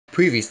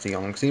Previously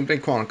on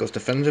Xenoblade Chronicles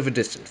Defenders of a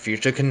Distant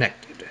Future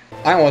Connected.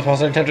 I almost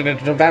was attempting to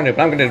jump down here,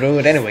 but I'm gonna do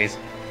it anyways.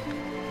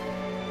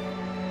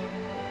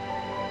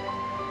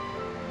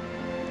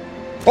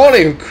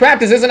 Holy crap,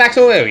 this is an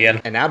actual alien!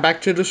 And now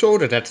back to the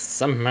shoulder that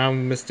somehow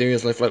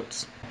mysteriously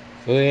floats.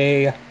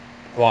 3,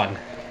 1.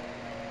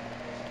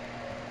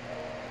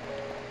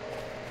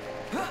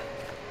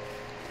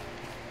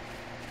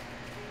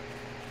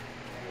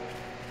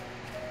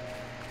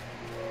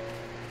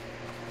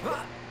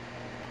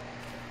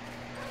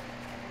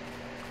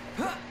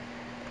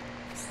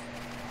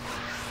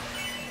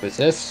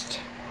 Resist.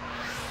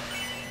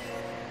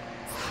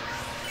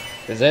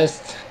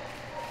 Resist.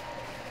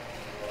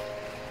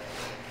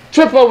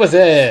 Triple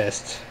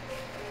resist!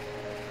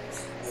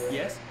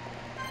 Yes?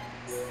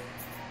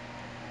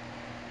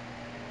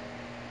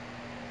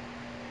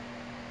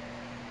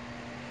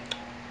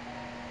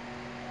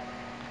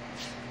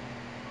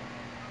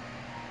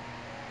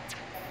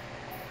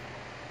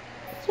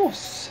 These all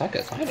suck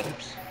as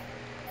items.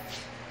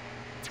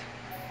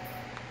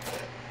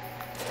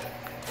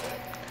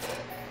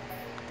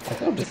 I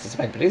don't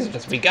disrespect, but these are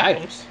just weak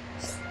items.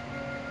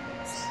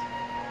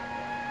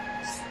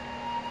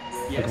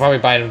 I could probably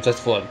buy them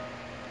just for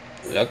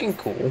looking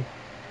cool.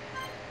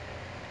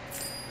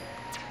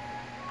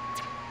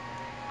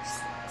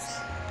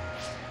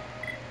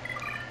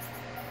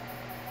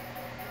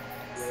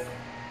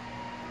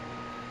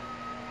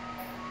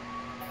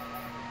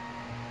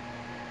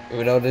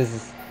 Even though this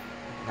is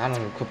not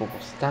an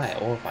equipable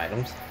style of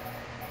items.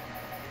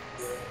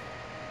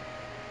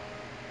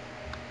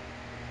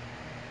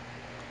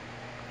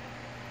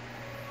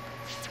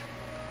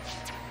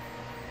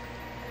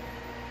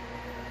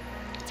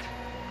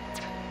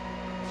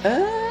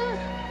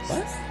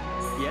 What?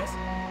 Yes?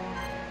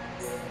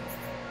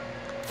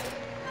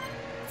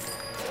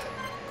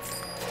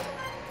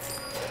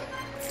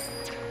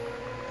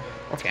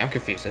 Okay, I'm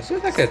confused. Is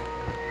this like a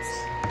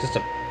just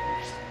a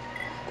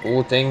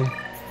cool thing?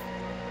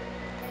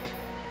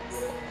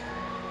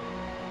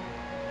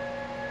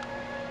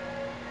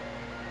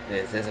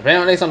 This is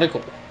apparently something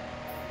cool.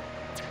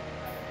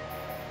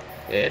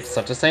 It's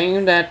such a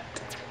thing that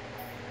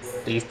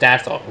these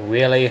stats are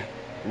really,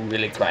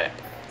 really crap.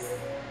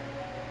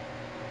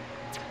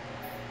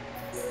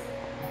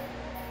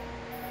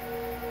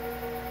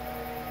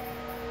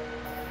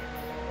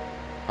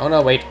 Oh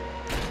no, wait.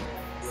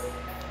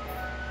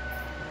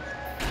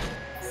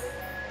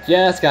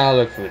 Just gotta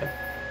look through them.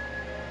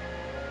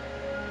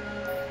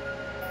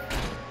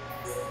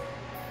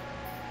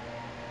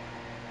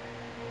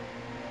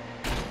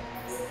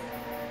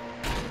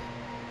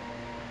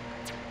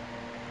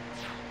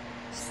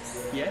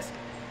 Yes?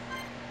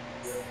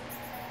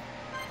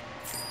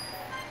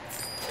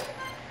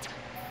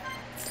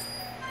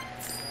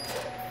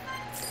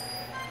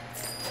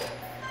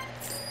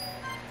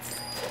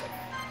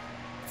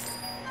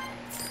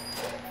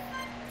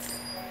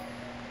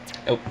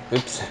 Oh,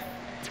 oops.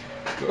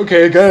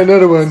 Okay, got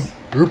another one.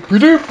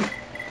 Doop-a-doop.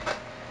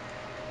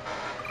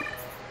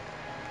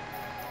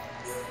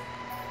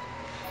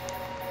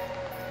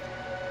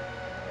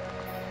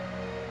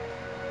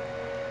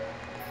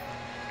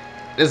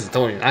 This is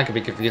totally not gonna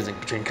be confusing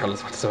between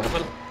colors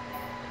whatsoever.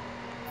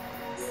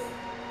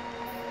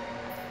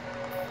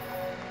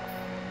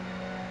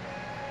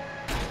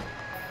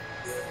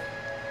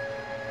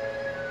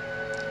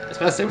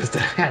 Especially with the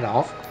hat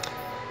off.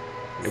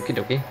 Okie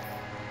dokie.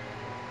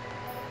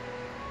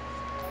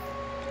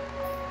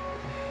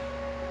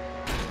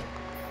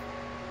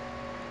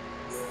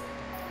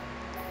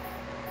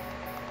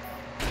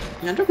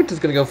 Yeah, I think we're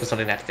just gonna go for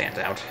something that stands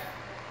out.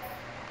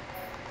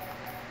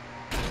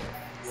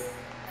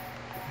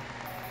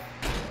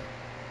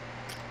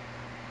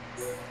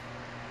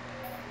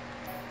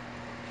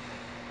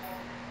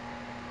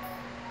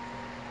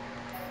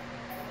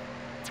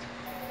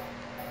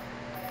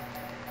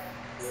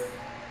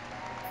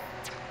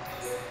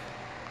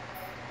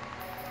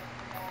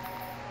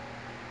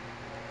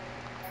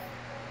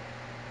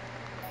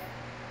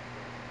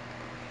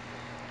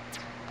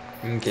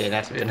 Okay,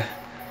 that's good.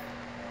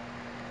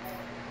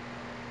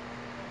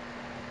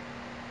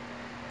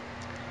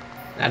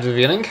 That's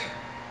revealing.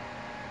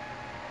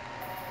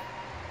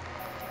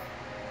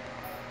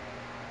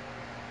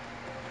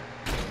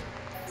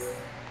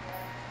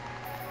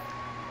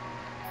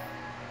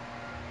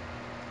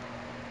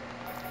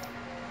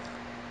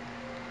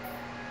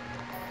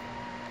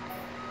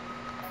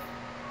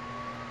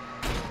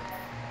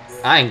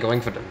 I ain't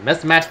going for the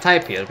mismatch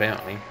type here,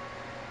 apparently.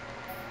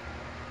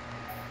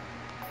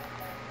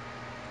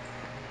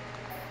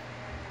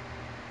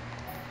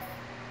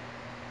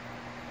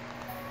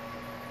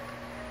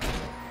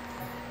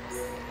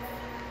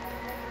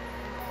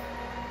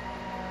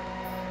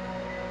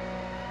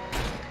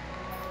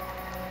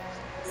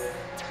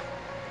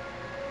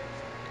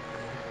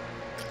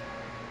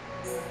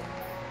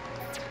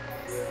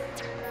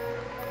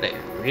 They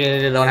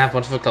really don't have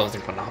much of a closing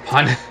for now,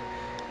 pun.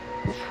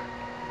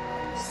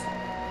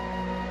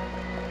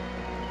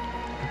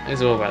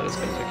 Let's go about this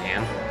as we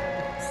can.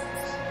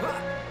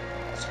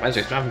 Surprised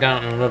we haven't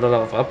gotten another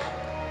level up.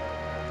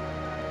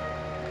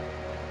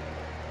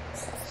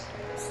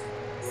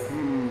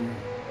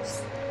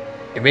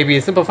 It may be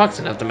a simple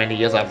function of the many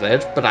years I've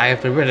lived, but I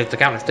have been witness to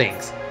countless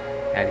things.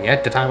 And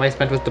yet, the time I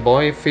spent with the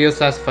boy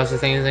feels as much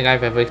as anything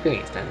I've ever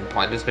experienced, and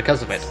pointless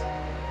because of it.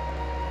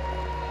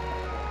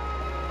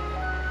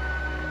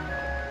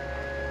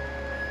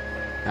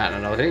 I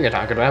don't know what you're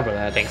talking about,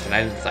 but thanks for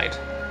that insight.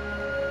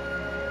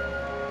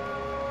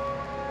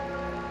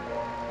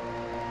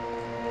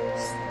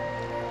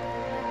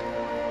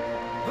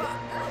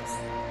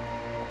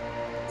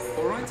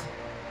 All right.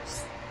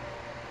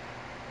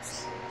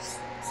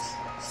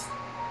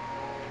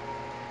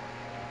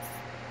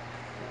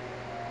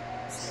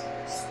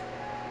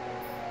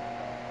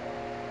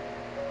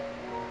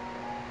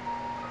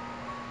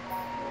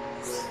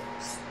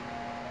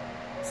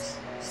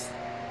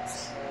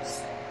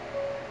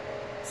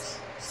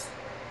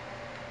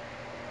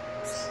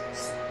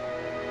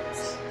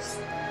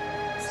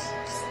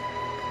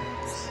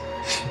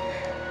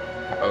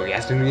 Oh,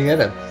 yes, we get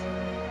him.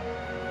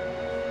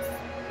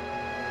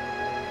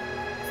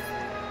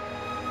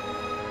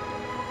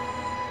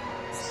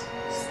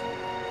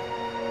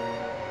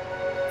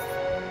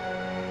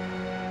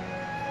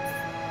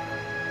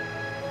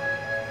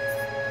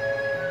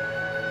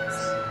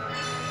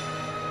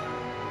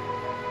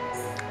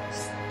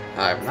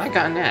 I've not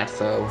gotten that,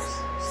 so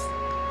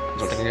I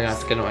don't think I'm gonna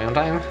have to get it my own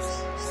time.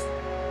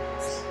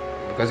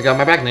 Because you got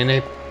my back,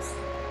 Nene.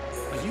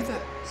 Are you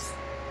there?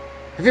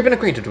 Have you been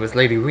acquainted with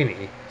Lady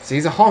Winnie?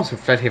 She's a harmful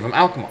fled here from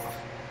Alchemoth.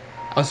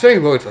 I was very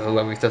worried for her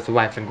when we set the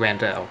wife in Gran.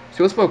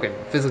 She was broken,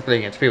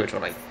 physically and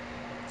spiritually.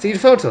 She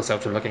devotes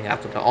herself to looking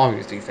after the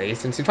armies these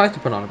days, and she tries to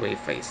put on a brave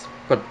face,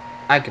 but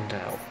I can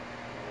tell.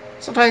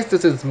 Sometimes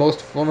this is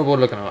most vulnerable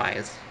look in her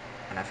eyes,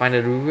 and I find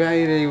it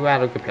really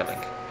rather compelling.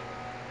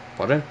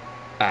 Pardon?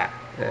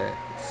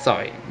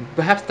 Sorry.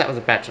 Perhaps that was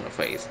a bad turn of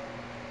phrase.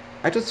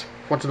 I just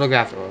want to look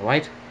after her,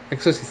 right?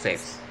 Make sure she's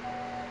safe.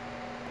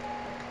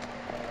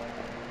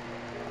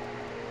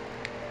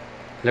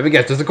 Let me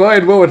guess, there's a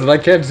quiet moment and I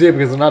can't see it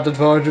because I'm not that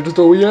far into the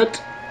story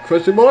yet?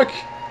 Question mark?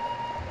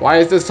 Why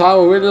is this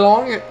tower really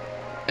long?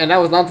 And that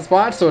was not the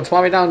spot, so it's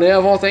probably down there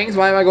of all things.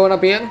 Why am I going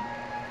up here?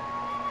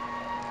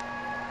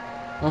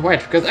 Oh wait,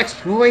 because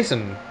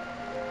exploration.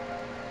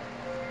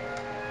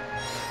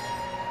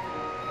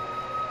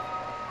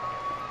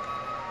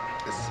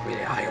 This is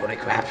really high, holy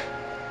crap.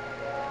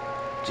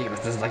 Jeebus,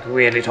 this is like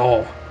really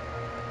tall.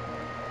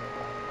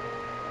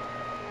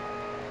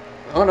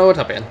 Oh no, it's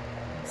up here.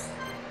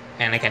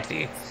 And I can't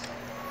see.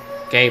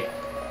 Okay.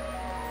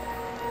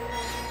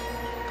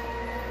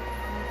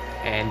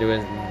 And there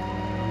was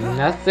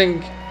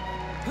nothing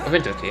of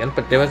interest here,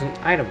 but there was an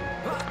item.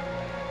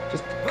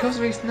 Just because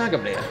we snug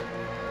up there.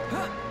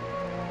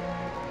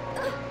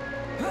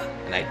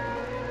 And I...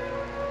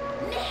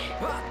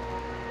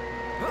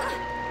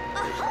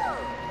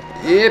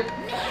 Yep.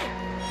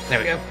 There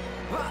we go.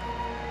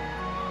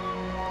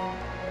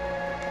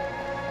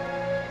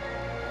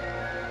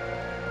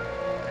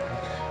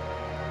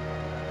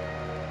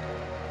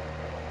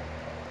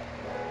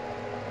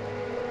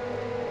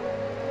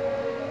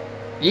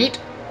 Yeet.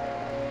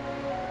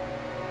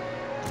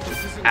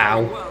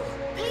 Ow.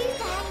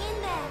 Please hang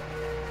in there.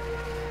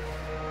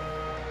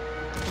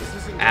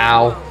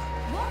 Ow.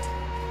 What?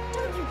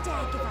 Don't you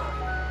dare give up.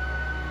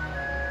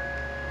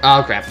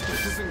 Oh crap.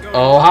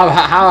 Oh,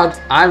 how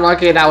I'm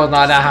lucky that was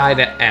not that high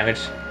damage.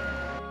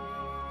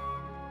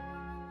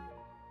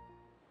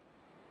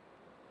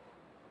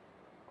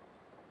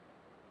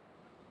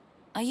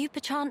 Are you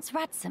perchance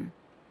Radsome?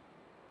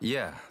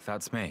 Yeah,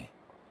 that's me.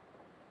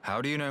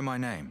 How do you know my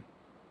name?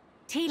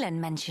 Teelan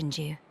mentioned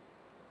you.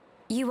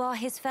 You are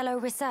his fellow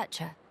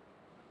researcher.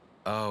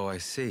 Oh, I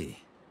see.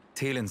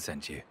 Teelan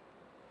sent you.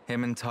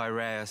 Him and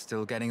Tyrea are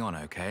still getting on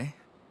okay?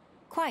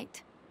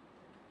 Quite.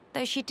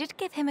 Though she did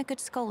give him a good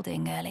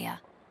scolding earlier.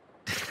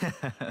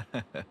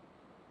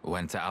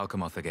 Went to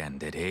Alchemoth again,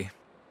 did he?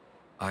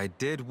 I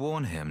did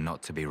warn him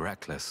not to be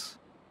reckless.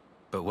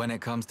 But when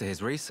it comes to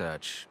his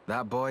research,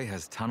 that boy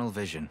has tunnel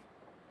vision.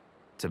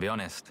 To be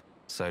honest,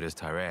 so does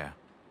Tyrea.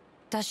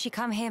 Does she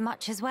come here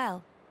much as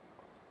well?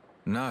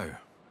 No,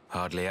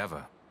 hardly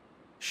ever.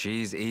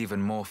 She's even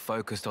more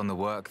focused on the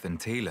work than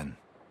Teelan.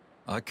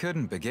 I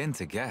couldn't begin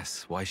to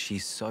guess why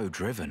she's so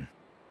driven.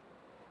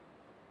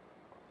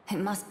 It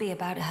must be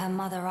about her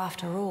mother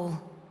after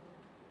all.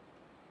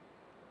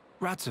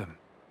 Radsome,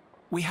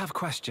 we have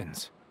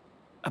questions.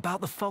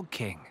 About the Fog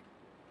King.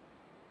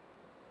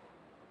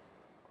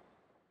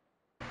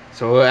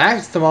 So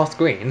as the moss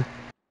green.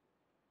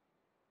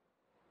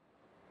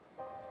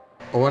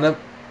 Open up.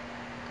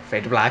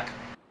 Fade to black.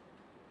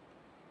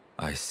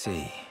 I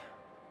see.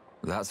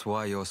 That's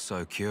why you're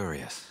so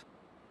curious.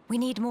 We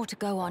need more to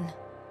go on.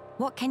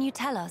 What can you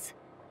tell us?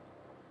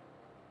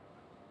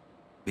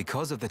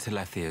 Because of the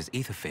Telethia's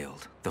ether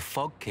field, the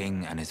Fog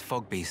King and his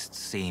fog beasts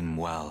seem,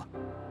 well,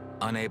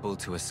 unable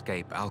to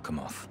escape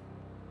Alchemoth.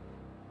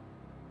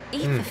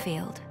 Ether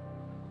field.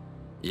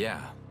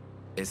 Yeah.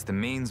 It's the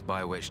means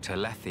by which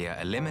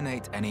Telethia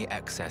eliminate any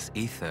excess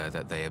ether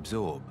that they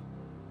absorb.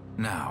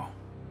 Now,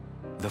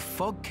 the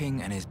Fog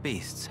King and his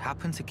beasts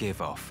happen to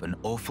give off an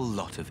awful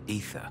lot of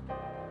ether.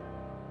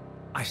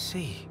 I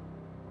see.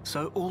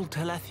 So all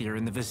Telethia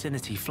in the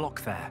vicinity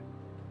flock there,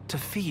 to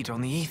feed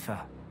on the ether,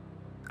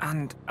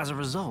 and as a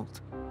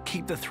result,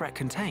 keep the threat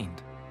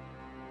contained.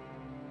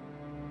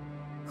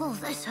 Oh,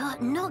 this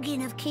hot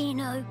noggin of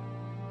Kino.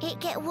 It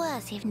get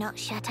worse if not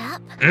shut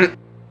up.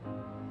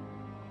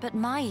 But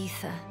my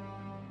ether,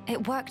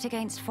 it worked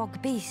against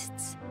fog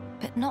beasts,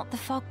 but not the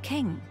Fog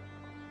King.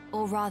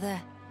 Or rather,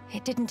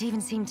 it didn't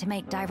even seem to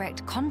make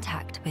direct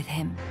contact with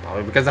him.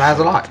 Probably because it has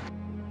a lot.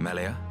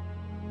 Melia,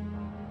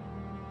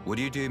 would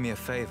you do me a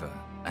favor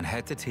and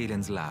head to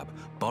Teelin's lab,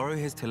 borrow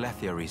his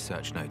Telethia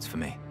research notes for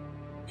me?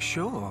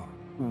 Sure,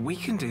 we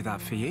can do that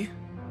for you.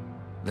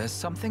 There's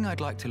something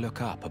I'd like to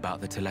look up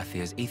about the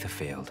Telethia's ether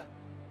field.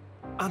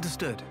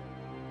 Understood.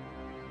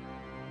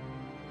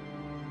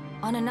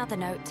 On another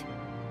note,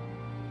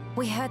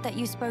 we heard that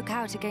you spoke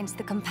out against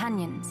the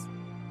Companions.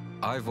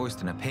 I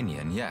voiced an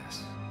opinion,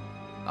 yes.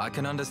 I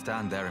can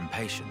understand their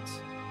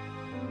impatience.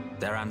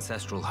 Their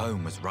ancestral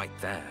home was right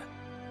there.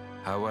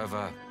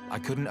 However, I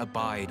couldn't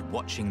abide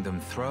watching them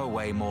throw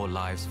away more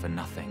lives for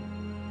nothing.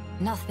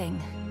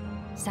 Nothing.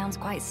 Sounds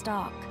quite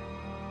stark.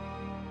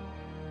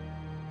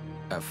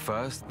 At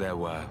first, there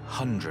were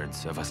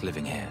hundreds of us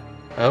living here.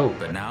 Oh.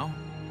 But now,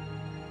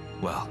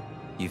 well,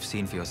 you've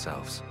seen for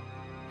yourselves.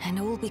 And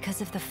all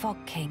because of the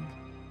Fog King.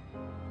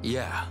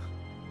 Yeah.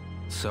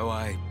 So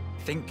I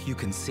think you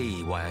can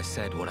see why I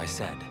said what I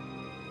said.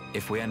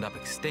 If we end up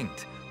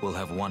extinct, we'll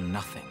have won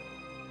nothing.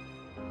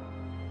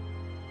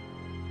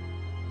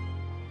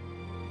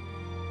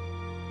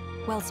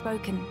 Well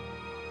spoken.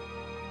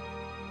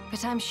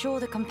 But I'm sure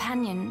the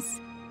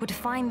Companions would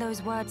find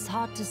those words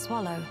hard to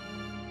swallow.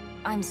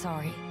 I'm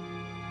sorry.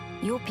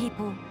 Your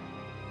people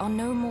are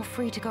no more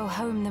free to go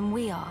home than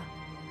we are.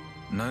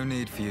 No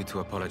need for you to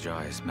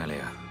apologize,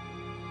 Melia.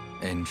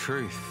 In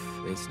truth,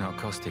 it's not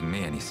costing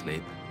me any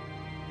sleep.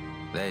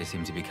 They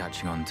seem to be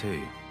catching on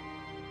too.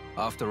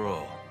 After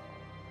all,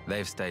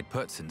 they've stayed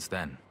put since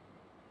then.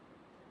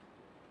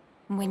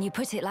 When you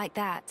put it like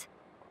that.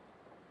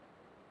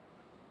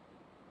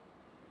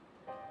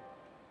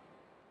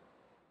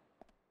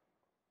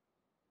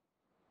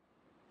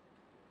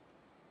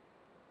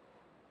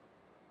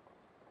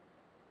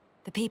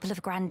 The people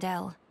of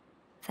Grandel,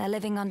 they're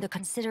living under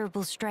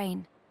considerable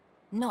strain,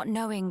 not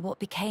knowing what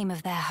became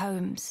of their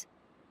homes,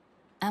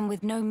 and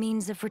with no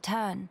means of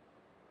return.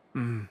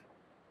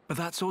 But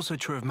that's also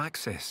true of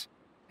Maxis.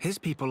 His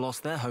people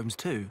lost their homes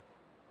too.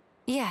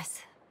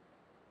 Yes,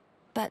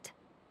 but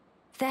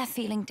they're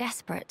feeling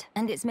desperate,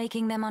 and it's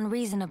making them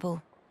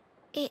unreasonable.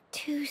 It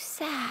too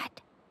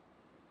sad.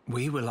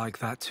 We were like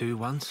that too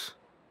once,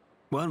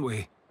 weren't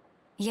we?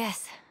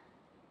 Yes,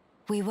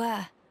 we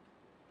were.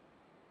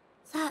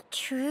 That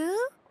true?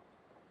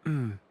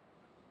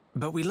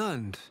 But we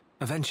learned,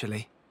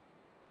 eventually.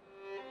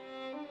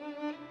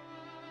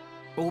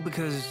 All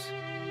because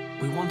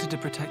we wanted to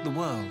protect the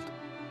world.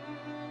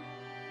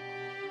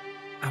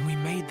 And we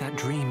made that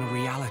dream a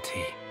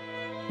reality.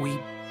 We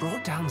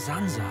brought down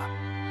Zanza.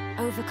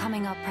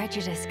 Overcoming our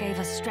prejudice gave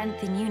us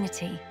strength in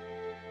unity,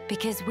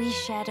 because we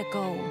shared a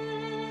goal.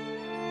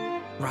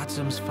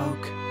 Radzum's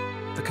folk,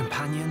 the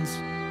Companions,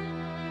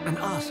 and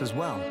us as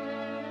well.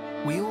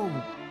 We all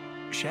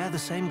share the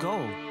same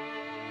goal.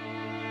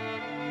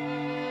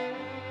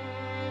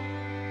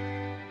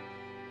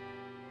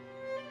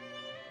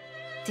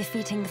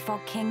 Defeating the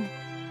Fog King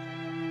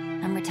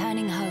and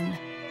returning home.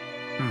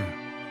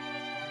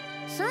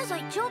 Sounds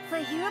like job for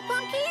Hero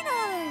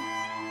Punkino.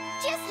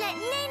 Just let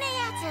Nene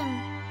at him.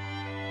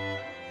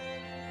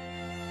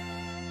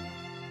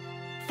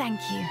 Thank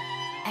you,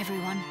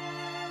 everyone.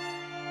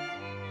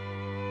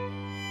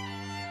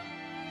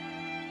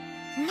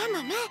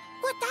 Mama,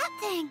 what that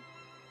thing?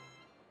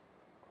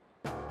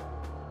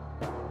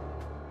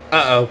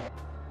 Uh-oh.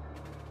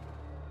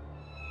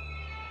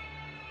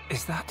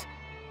 Is that...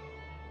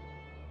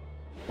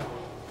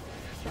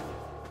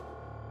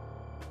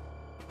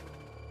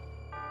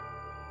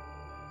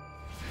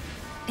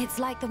 It's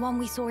like the one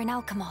we saw in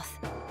Alchemoth,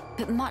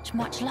 but much,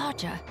 much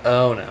larger.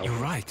 Oh no. You're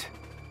right.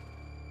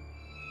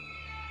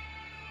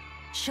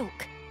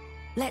 Shulk,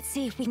 let's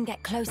see if we can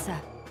get closer.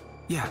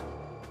 Yeah.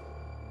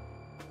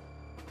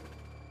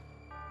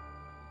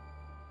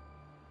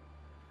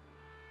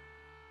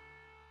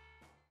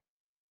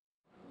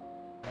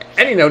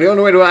 And you know, the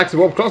only way to actually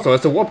warp closer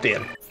is to warp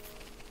in.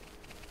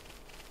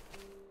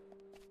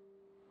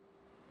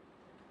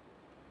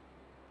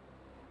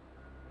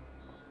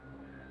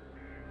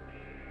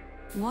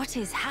 What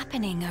is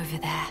happening over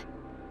there?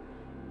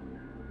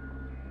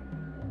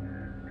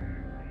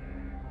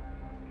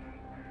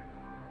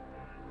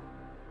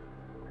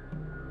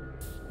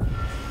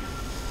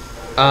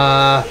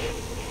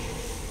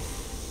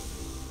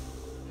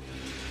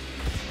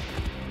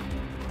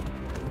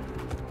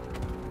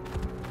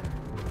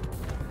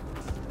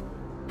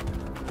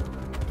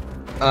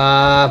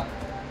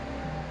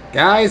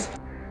 Guys?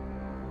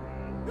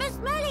 Miss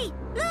Melly,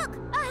 look,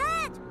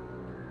 ahead!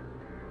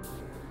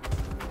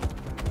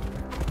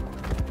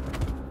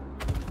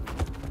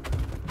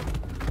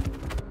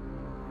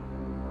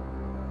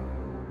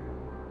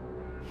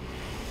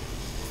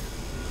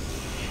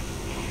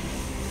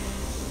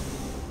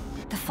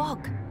 The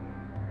fog.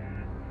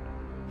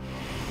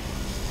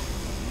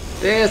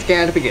 This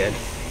can't be good.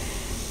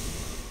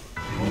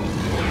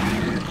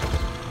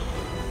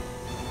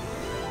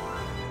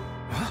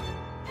 Huh?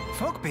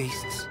 Fog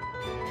beasts?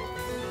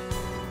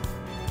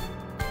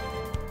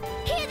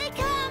 Here they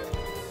come!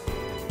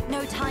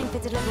 No time for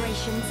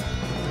deliberations.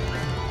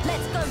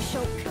 Let's go,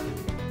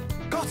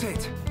 Shulk. Got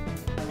it!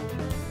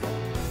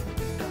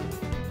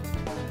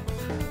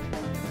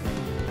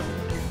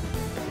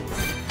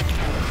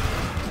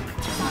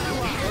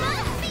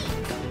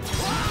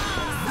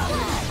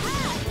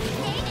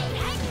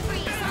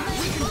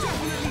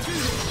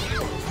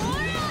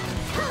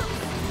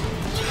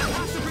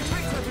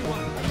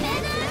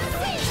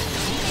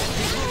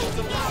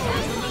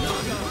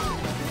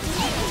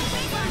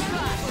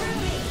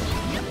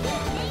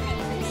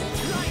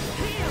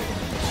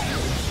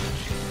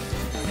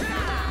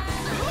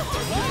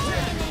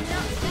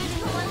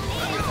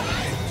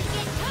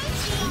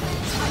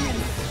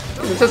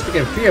 It's just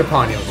freaking fear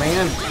upon you,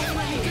 man.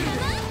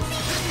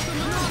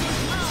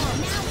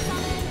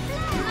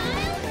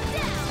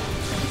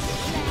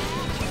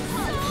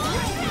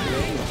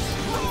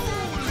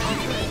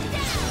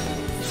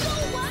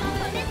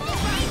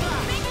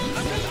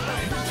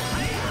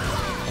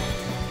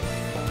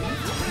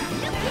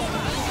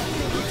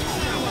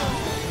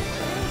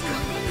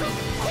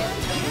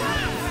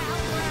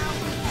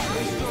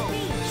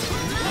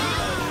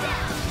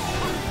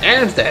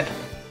 And it's dead.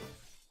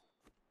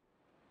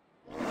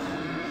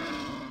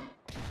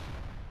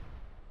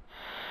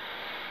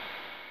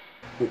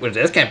 Well,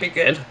 this can't be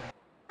good.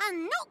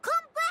 And not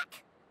come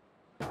back!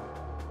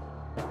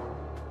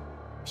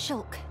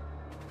 Shulk.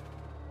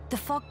 The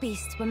fog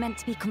beasts were meant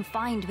to be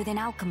confined within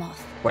Alchemoth.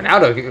 We're now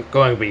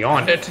going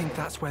beyond I it. think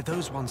that's where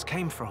those ones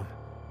came from.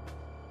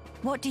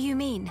 What do you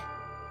mean?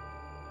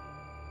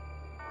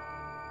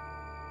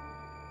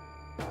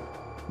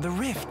 The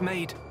rift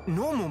made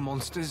normal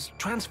monsters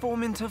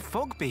transform into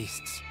fog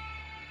beasts.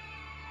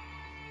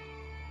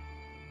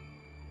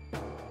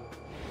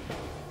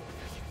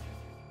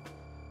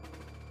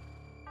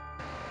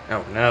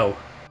 Oh no.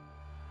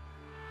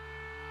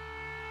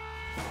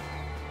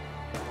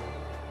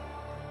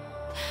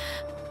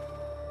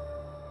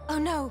 Oh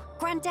no,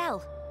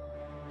 Grandel.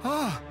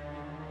 Ah,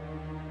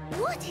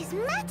 What is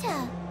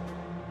matter?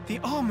 the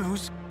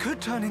Armus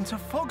could turn into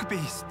fog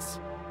beasts.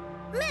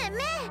 Meh,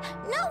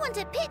 no one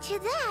to picture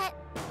that.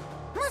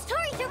 Must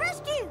hurry to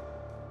rescue.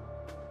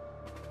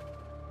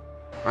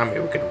 I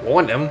mean, we could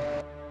warn them.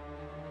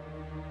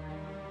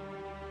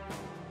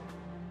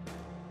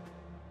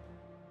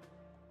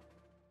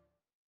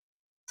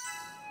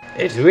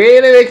 It's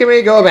really making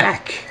me go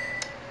back.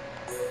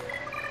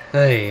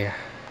 Hey.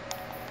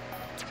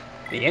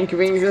 The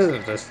inconveniences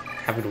of just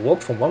having to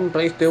walk from one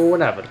place to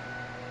another.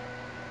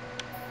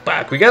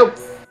 Back we go.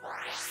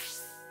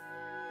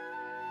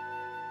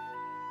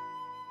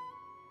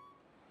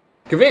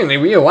 Conveniently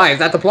realized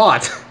that's the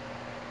plot.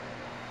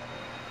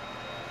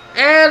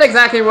 And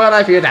exactly what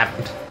I feared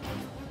happened.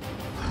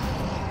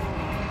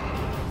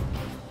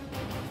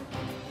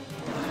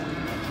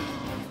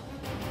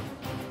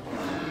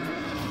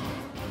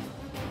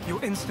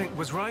 Your instinct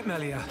was right,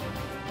 Melia.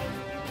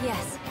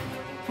 Yes.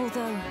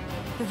 Although,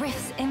 the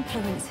rift's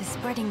influence is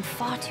spreading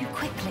far too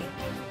quickly.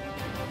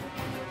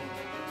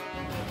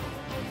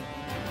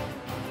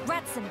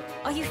 Ratson,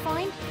 are you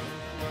fine?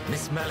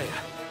 Miss Melia,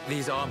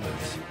 these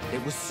Armus,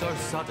 it was so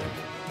sudden.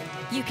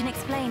 You can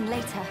explain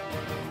later.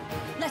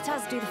 Let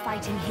us do the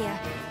fighting here.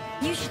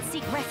 You should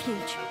seek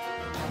refuge.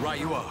 Right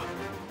you are.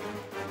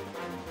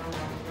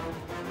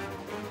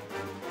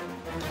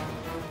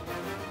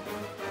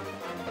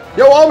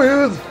 Yo,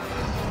 Armus!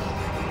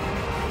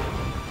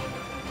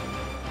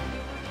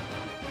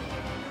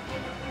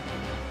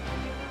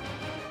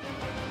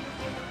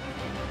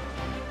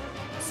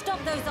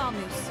 Stop those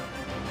Armus.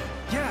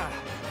 Yeah,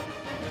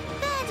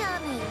 Bad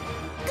army.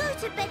 Go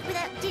to bed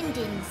without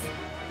din-dins.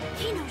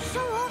 Kino,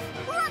 show off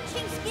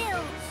launching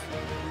skills.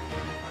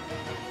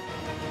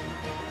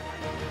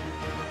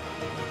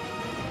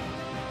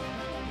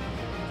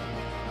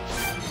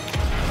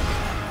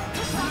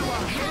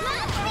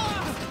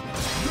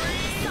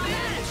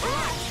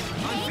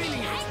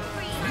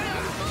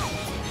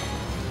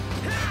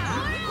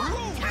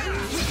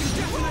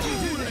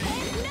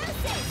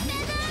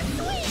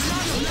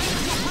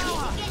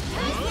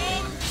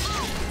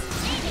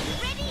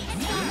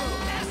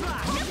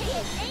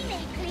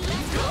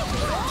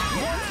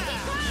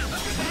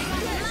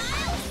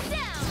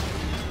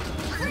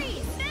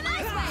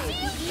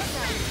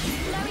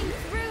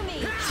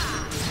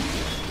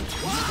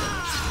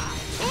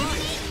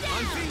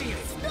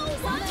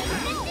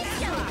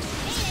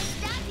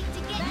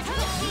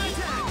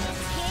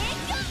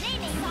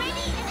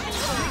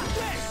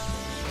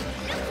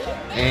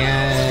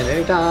 And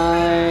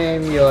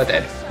anytime you're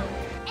dead.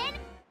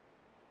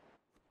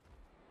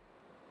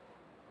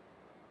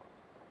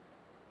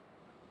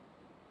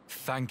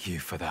 Thank you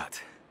for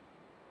that.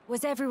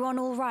 Was everyone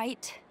all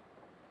right?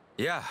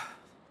 Yeah.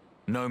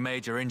 No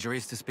major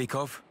injuries to speak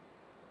of.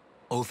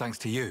 All thanks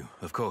to you,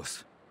 of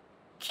course.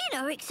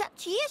 Kino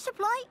accepts a year's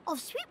supply of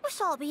sweet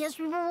wasabi as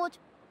reward.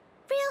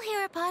 Real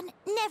hero pun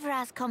never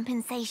has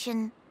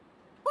compensation.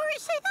 Where it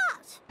say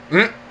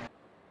that?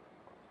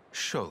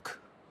 Shulk,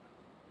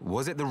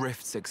 was it the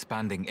rift's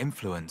expanding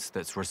influence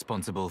that's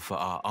responsible for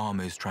our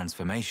Armu's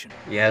transformation?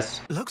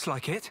 Yes. Looks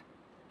like it.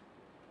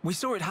 We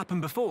saw it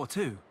happen before,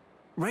 too.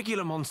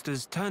 Regular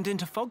monsters turned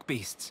into fog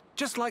beasts,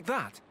 just like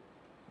that.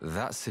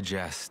 That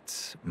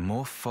suggests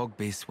more fog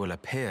beasts will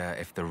appear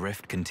if the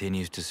rift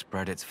continues to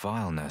spread its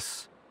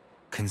vileness.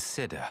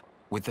 Consider,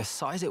 with the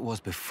size it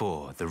was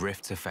before, the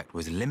rift's effect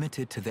was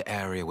limited to the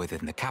area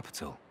within the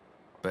capital.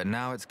 But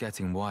now it's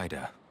getting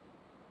wider.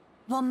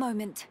 One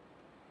moment.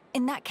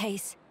 In that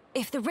case,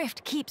 if the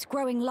rift keeps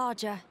growing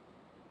larger...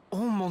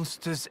 All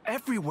monsters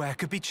everywhere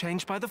could be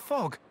changed by the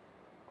fog.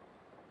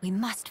 we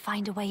must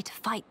find a way to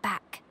fight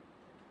back.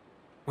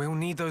 We'll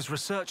need those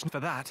research for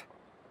that.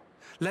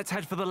 Let's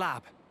head for the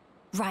lab.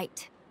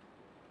 Right.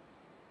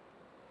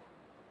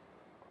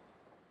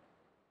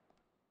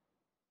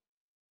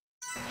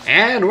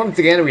 And once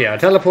again, we are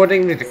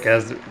teleporting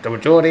because the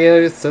majority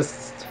is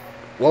just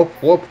whoop,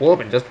 whoop, whoop,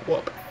 and just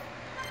whoop.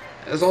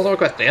 There's also a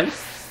question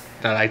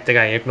that I think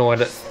I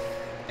ignored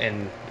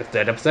in the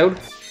third episode.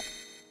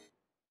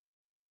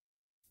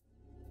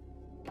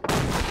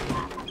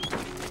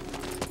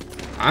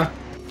 Huh?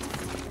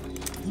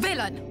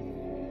 Villain!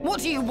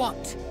 What do you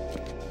want?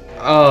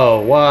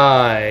 Oh,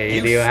 why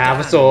do you have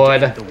a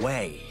sword? In the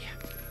way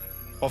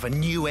of a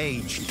new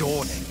age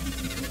dawning.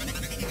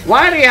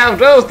 Why do you have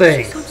those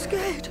things? I'm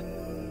scared.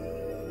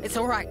 It's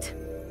all right.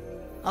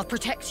 I'll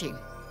protect you.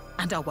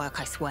 And I'll work,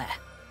 I swear.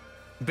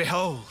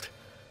 Behold,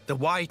 the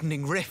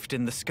widening rift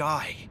in the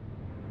sky.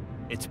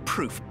 It's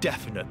proof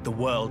definite the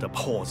world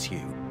abhors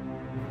you.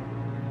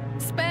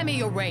 Spare me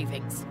your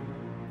ravings.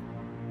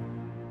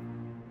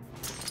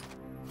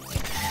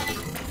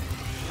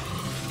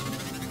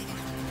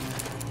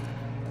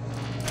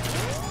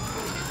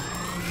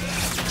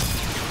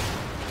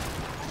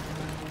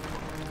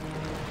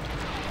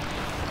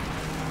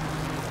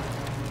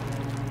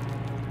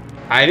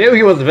 I knew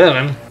he was a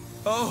villain.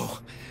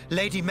 Oh,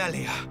 Lady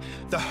Melia,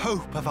 the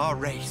hope of our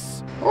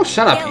race. Oh,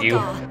 shut up, you.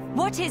 Elgar,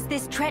 what is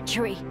this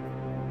treachery?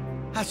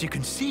 As you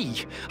can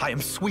see, I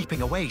am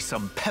sweeping away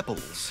some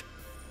pebbles.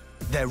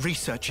 Their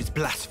research is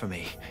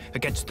blasphemy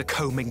against the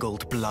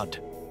commingled blood.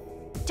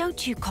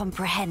 Don't you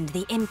comprehend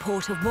the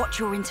import of what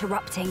you're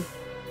interrupting?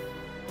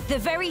 The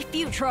very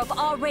future of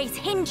our race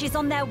hinges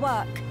on their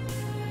work.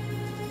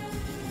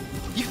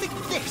 You think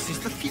this is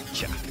the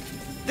future?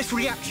 This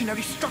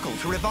reactionary struggle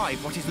to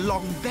revive what is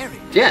long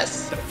buried?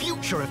 Yes. The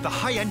future of the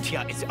High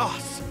Entia is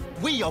us.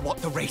 We are what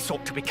the race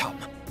ought to become.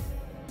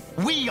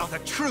 We are the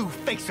true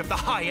face of the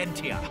High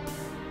Entia.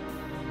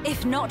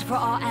 If not for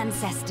our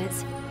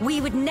ancestors, we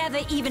would never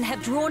even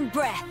have drawn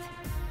breath.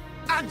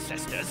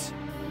 Ancestors?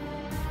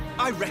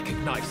 I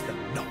recognize them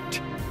not.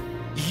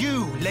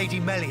 You, Lady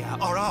Melia,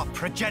 are our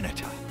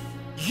progenitor.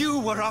 You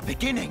were our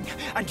beginning,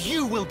 and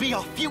you will be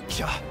our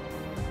future.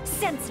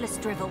 Senseless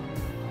drivel.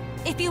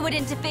 If you would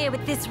interfere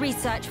with this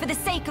research for the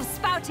sake of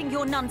spouting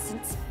your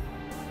nonsense,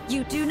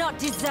 you do not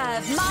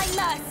deserve my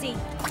mercy.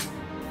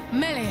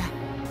 Melia.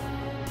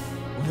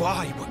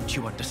 Why won't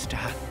you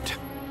understand?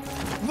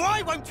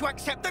 Why won't you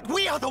accept that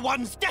we are the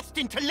ones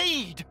destined to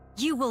lead?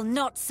 You will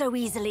not so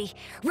easily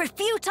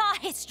refute our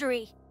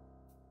history.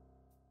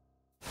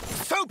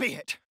 So be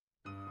it.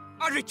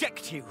 I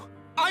reject you.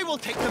 I will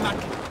take the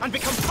mantle and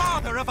become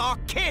father of our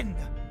kin.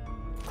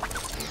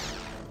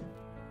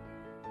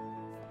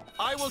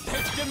 I will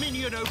take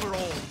dominion over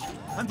all,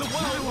 and the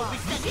world will be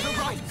set to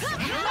rights.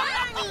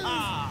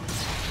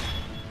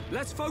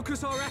 Let's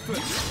focus our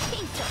efforts.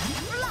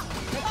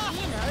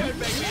 Don't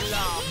make me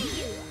laugh.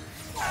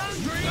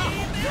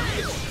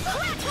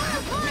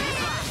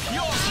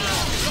 Your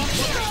blood got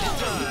what they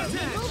deserve.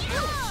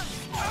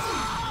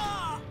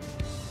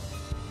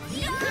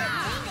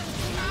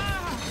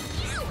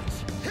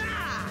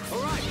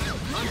 All right,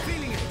 I'm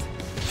feeling it.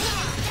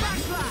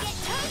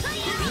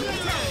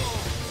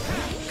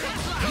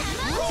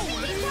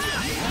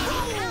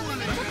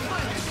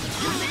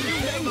 You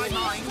know my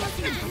mind.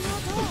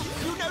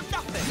 You know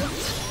nothing.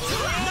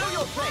 Know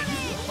your place.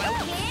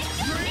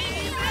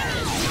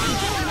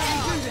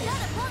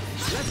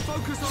 Let's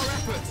focus our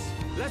efforts.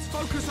 Let's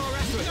focus our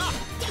efforts.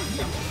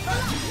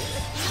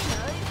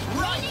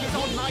 Right is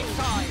on my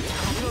side.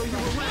 I'll blow you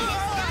away.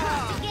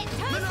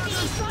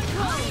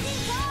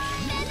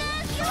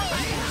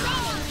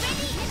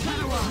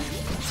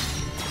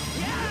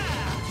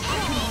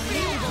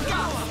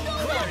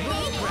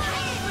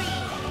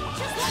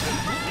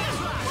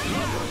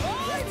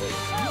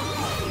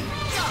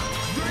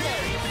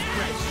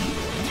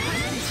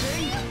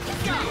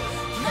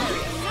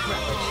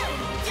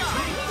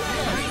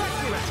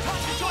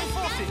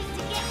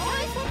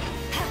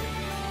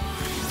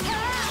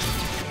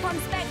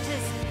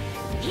 Conspectors,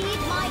 heed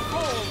my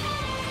call.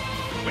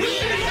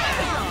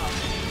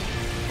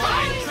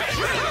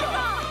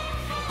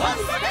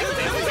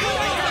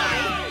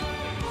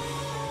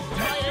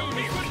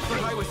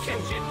 I was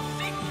changing.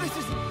 This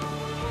is...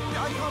 I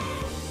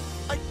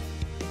can't...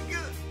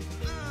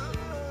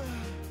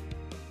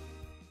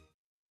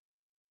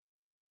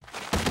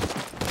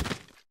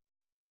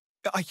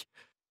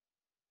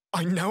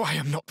 I know I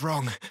am not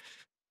wrong.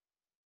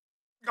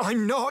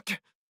 I'm not.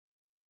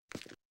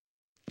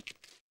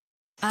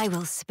 I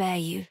will spare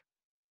you.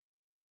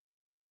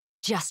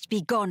 Just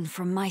be gone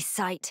from my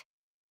sight.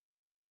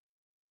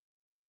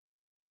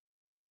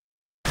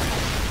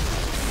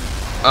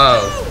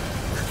 Oh.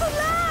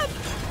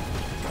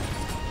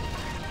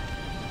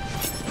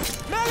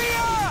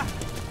 Melia!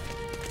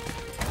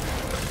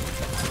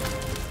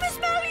 Miss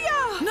Melia!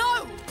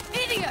 No!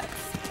 Idiots!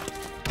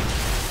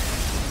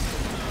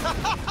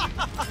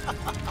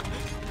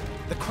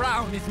 The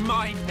crown is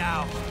mine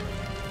now.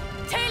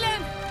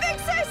 Talon! Vic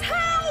says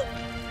help!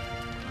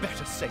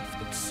 Better safe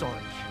than sorry.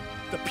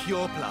 The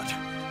pure blood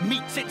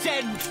meets its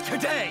end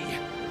today.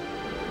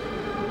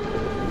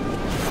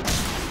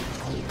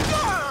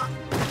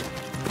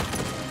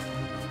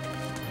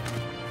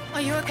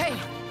 Are you okay,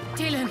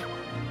 Talon?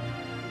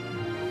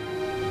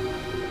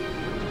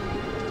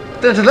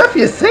 The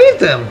Telethia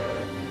saved him!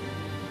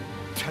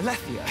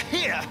 Telethia,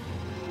 here!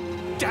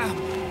 Damn!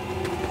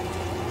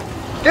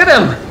 Get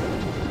him!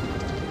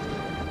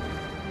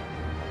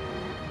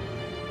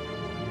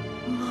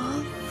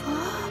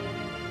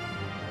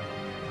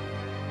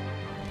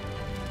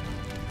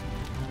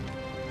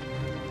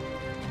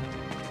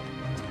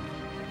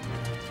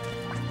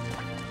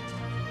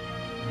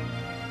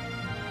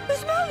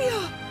 Miss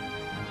Melia!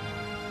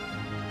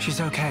 She's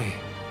okay.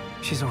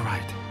 She's all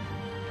right.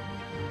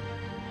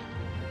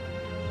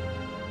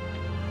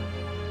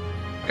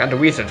 Got the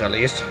research at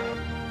least.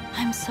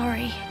 I'm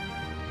sorry.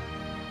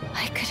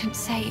 I couldn't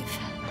save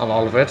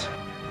All of it.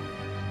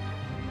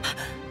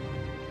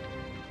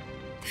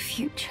 the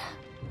future.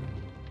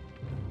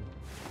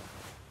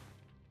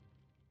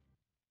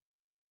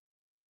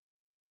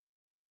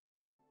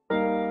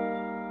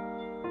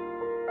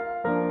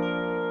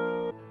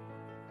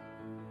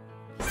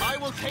 I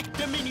will take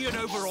dominion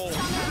over all,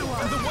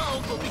 and the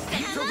world will be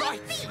set to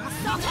rights.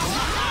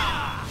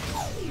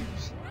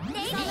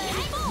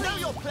 Know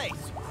your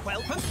place,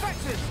 whelp.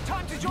 Inspectors,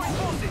 time to join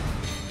forces.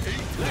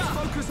 Let's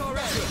focus our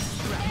efforts.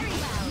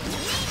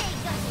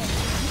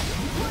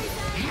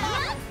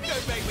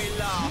 Don't make me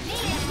laugh.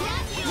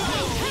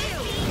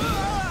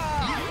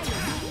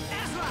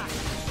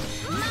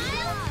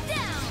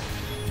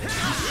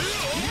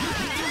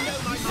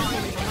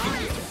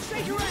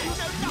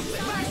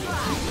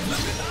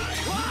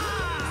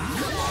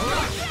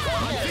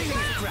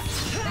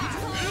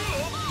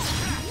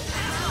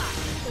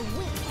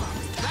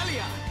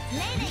 Melia!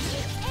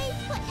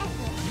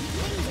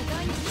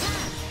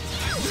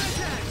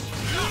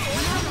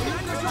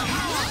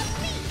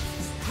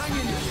 Hang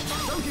in there.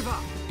 Don't give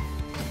up.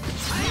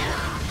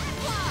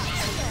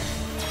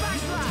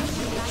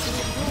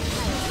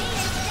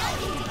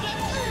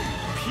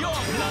 Pure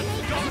blood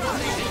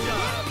dominating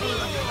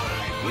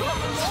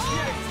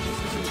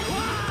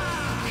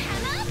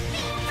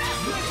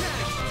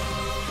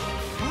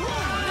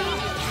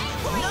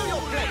Know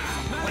your place,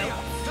 Melia,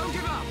 don't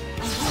give up.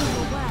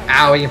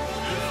 Owie.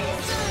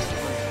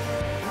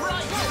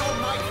 right on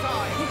my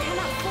side.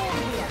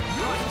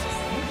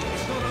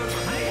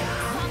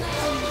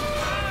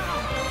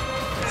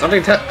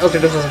 Something tells me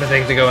this was a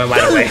mistake to go in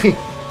right away.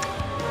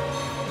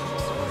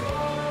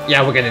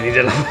 Yeah, we're gonna need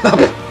to level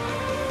up.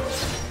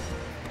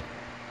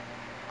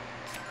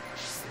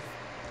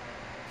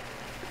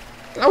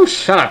 Oh,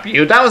 shut up,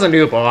 you. That was a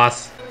new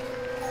boss.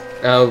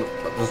 I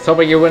was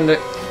hoping you wouldn't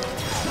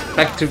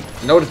expect to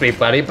notice me,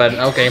 buddy, but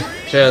okay.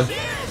 Cheers.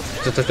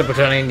 Just a simple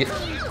turning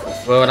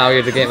will allow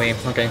you to get me.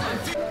 Okay.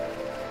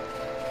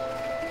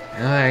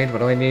 Alright, what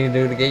do I need to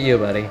do to get you,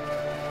 buddy?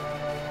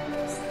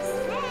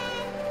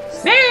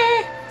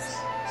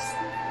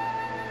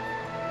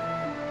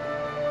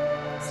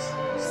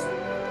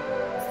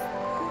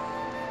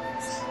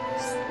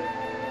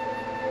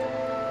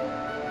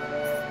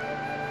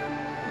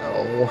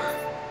 No.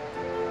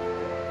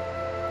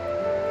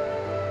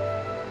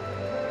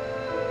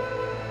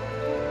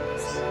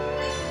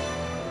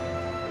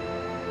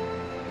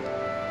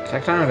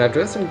 Tecton that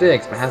dressed in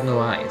digs but has no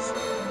eyes.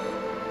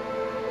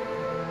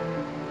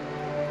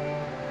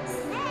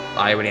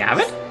 I already have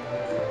it?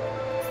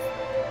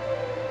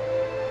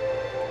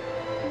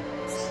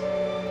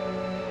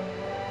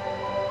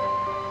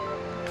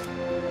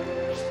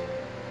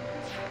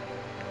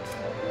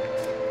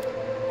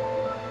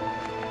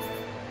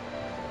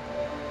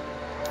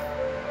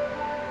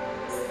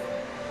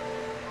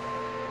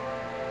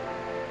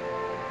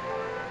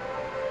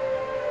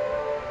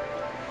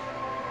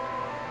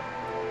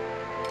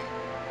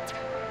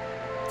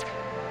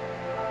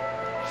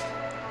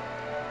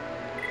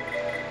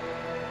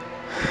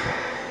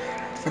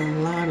 There's a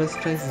lot of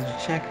places to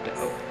check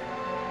though.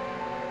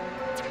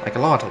 Like a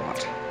lot. A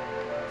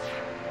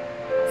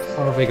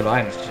lot of big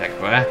items to check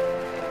for.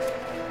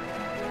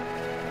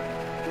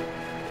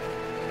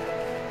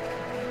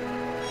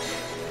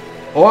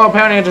 Or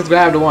apparently I just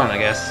grabbed one, I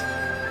guess.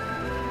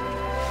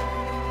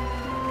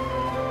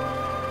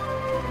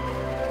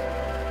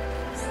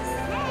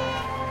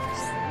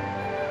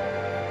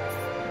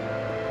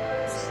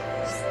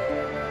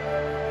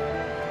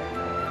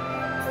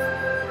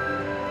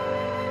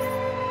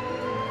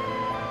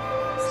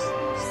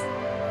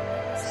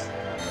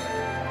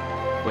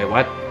 Wait,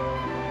 what?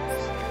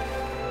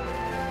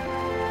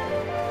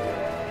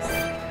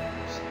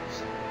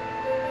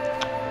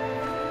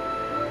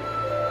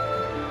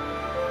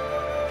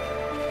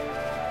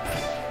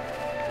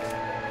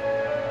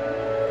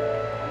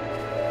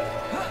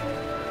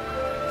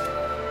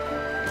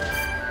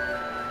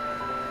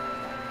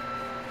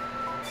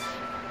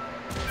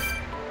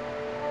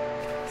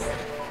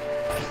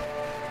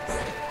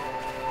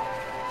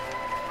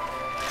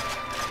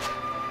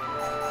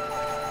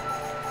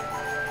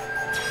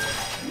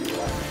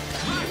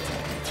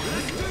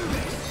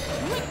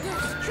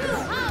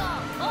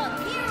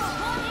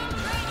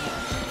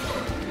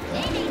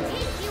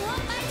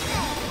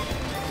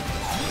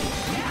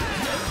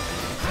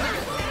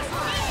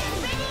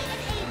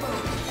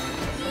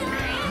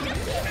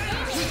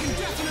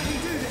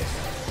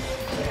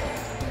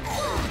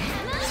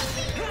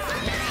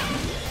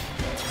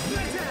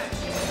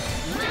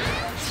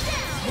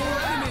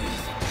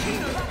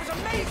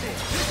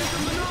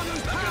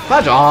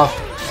 Fudge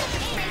off!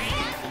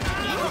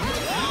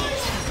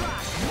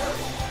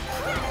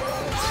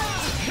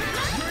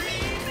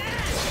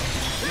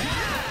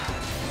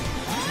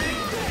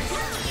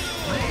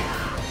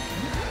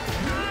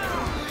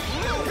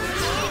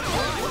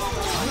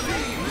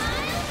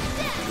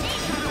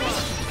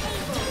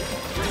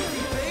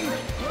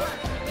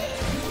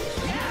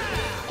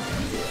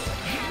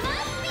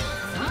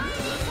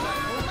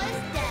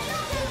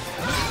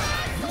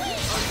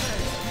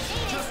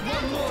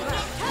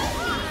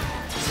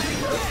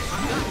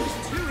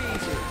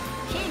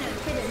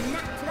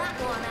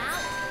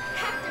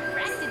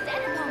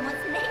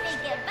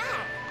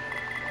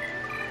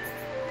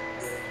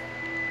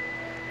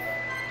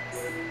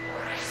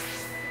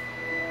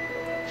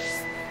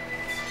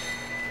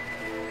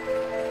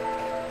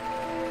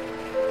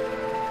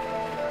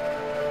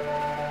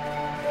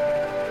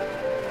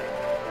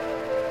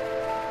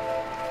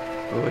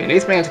 Ooh, at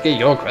least managed to get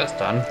your quest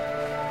done.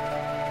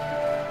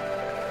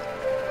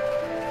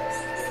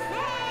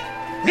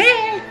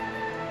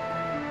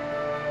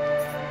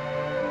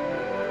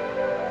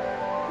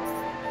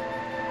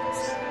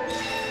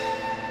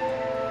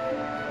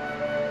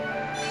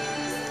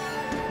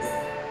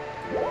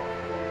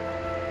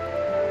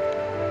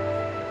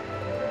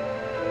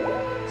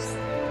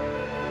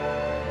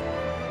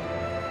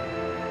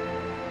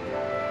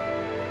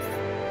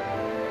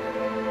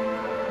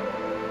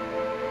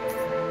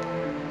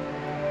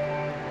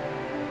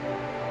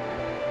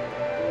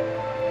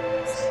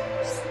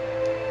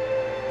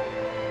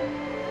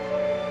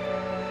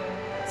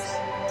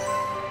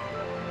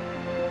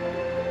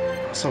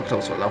 So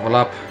close to level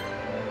up.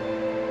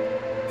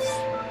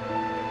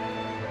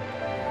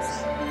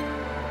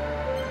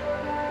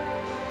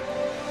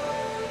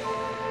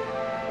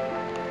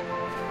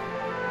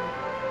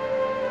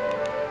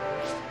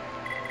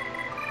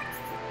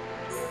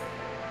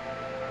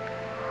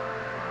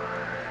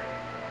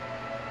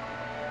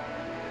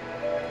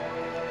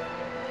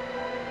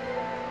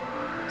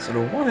 So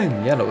the one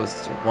in yellow is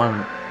the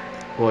one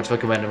who was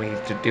recommending me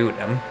to do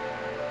them.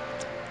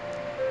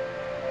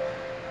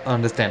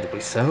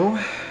 Understandably so.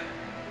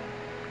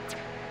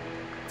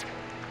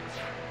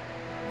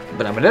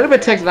 But I'm a little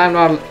bit ticked that I'm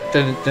not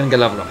didn't get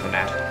leveled up from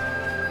that.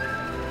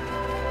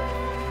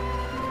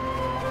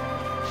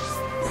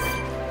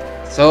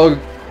 So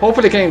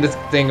hopefully getting this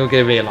thing will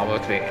give me a lot more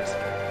experience.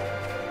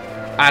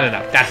 I don't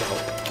know, that's a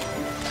hope.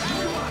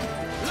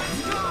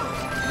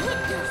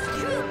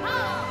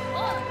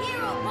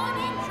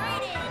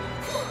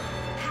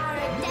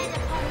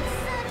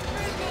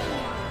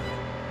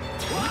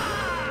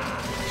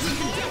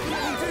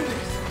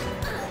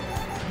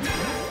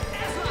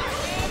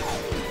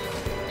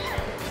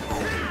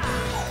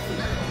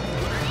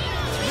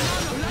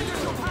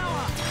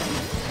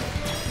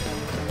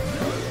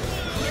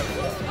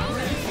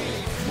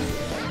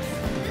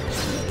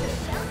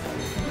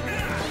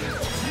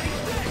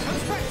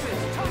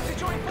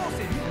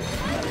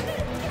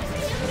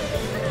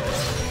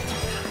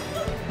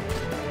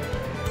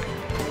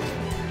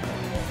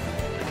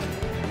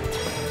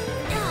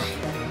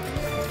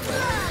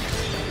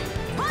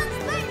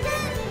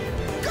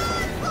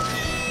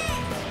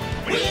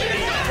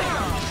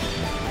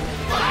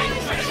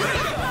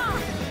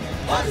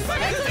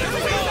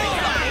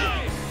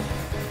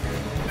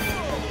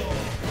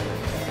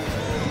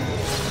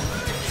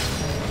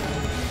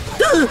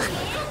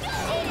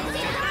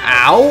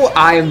 Ow,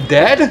 I am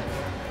dead?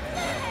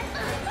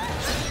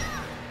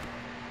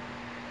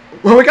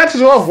 Well, we got to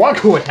do off one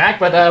cool attack,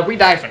 but we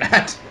died for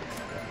that.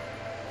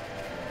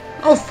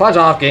 Oh, fudge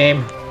off,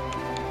 game.